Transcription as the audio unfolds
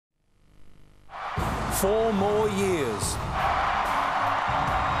4 more years.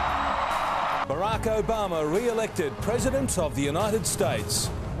 Barack Obama re-elected President of the United States.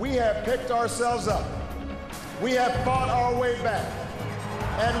 We have picked ourselves up. We have fought our way back.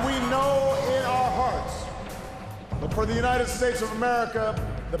 And we know in our hearts that for the United States of America,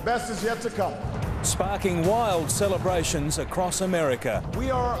 the best is yet to come. Sparking wild celebrations across America. We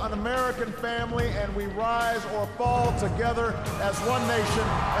are an American family and we rise or fall together as one nation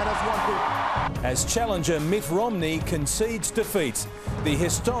and as one people. As challenger Mitt Romney concedes defeat, the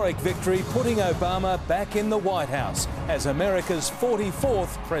historic victory putting Obama back in the White House as America's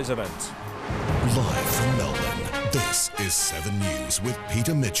 44th president. Live from Melbourne, this is 7 News with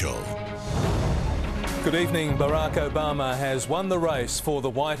Peter Mitchell. Good evening. Barack Obama has won the race for the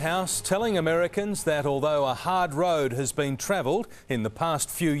White House, telling Americans that although a hard road has been travelled in the past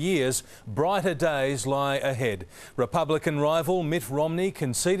few years, brighter days lie ahead. Republican rival Mitt Romney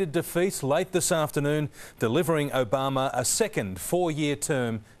conceded defeat late this afternoon, delivering Obama a second 4-year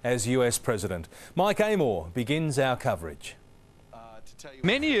term as US President. Mike Amor begins our coverage.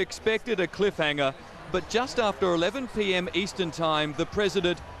 Many expected a cliffhanger, but just after 11 p.m. Eastern Time, the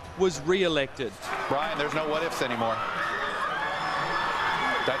president was re-elected. Brian, there's no what-ifs anymore.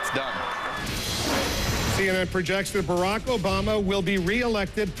 That's done. CNN projects that Barack Obama will be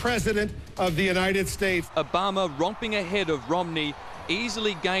re-elected President of the United States. Obama romping ahead of Romney,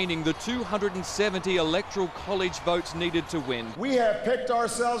 easily gaining the 270 electoral college votes needed to win. We have picked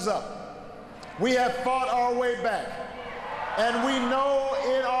ourselves up. We have fought our way back. And we know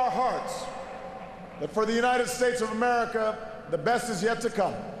in our hearts that for the United States of America, the best is yet to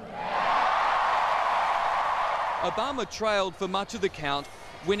come. Obama trailed for much of the count,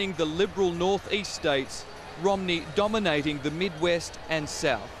 winning the liberal northeast states, Romney dominating the Midwest and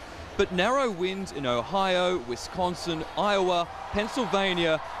South. But narrow wins in Ohio, Wisconsin, Iowa,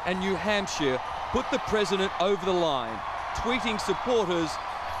 Pennsylvania and New Hampshire put the president over the line, tweeting supporters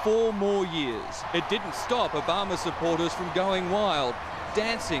 4 more years. It didn't stop Obama supporters from going wild,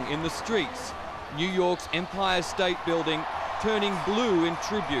 dancing in the streets. New York's Empire State Building turning blue in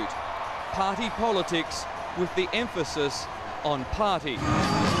tribute. Party politics with the emphasis on party.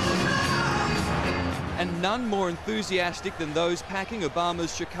 And none more enthusiastic than those packing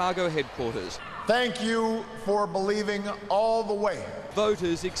Obama's Chicago headquarters. Thank you for believing all the way.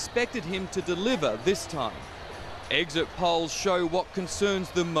 Voters expected him to deliver this time. Exit polls show what concerns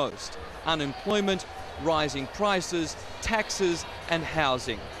them most: unemployment, rising prices, taxes and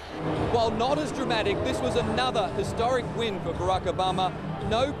housing. While not as dramatic, this was another historic win for Barack Obama.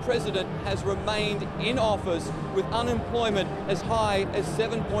 No president has remained in office with unemployment as high as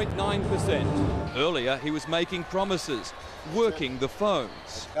 7.9%. Earlier, he was making promises, working the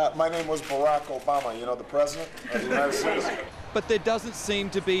phones. My name was Barack Obama, you know, the president of the United States. But there doesn't seem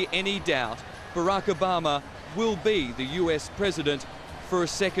to be any doubt Barack Obama will be the US president for a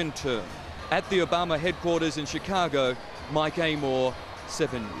second term. At the Obama headquarters in Chicago, Mike Amor,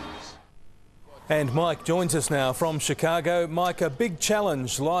 7 News. And Mike joins us now from Chicago. Mike, a big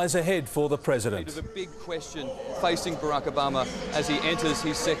challenge lies ahead for the president. The big question facing Barack Obama as he enters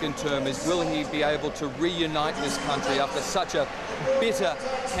his second term is, will he be able to reunite this country after such a bitter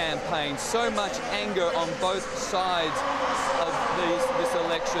campaign? So much anger on both sides of this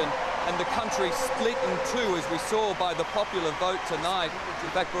election, and the country split in two, as we saw by the popular vote tonight. In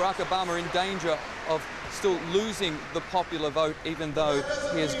fact, Barack Obama in danger of still losing the popular vote, even though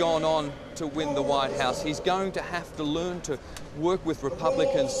he has gone on to win the White House. He's going to have to learn to work with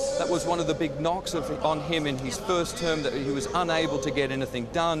Republicans. That was one of the big knocks on him in his first term, that he was unable to get anything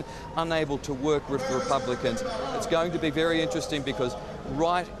done, unable to work with the Republicans. It's going to be very interesting because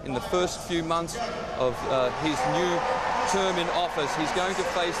right in the first few months of his new term in office, he's going to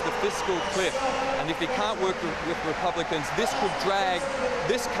face the fiscal cliff. And if he can't work with Republicans, this could drag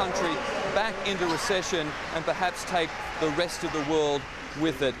this country back into recession and perhaps take the rest of the world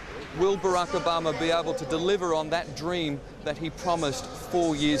with it. Will Barack Obama be able to deliver on that dream that he promised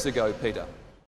 4 years ago, Peter?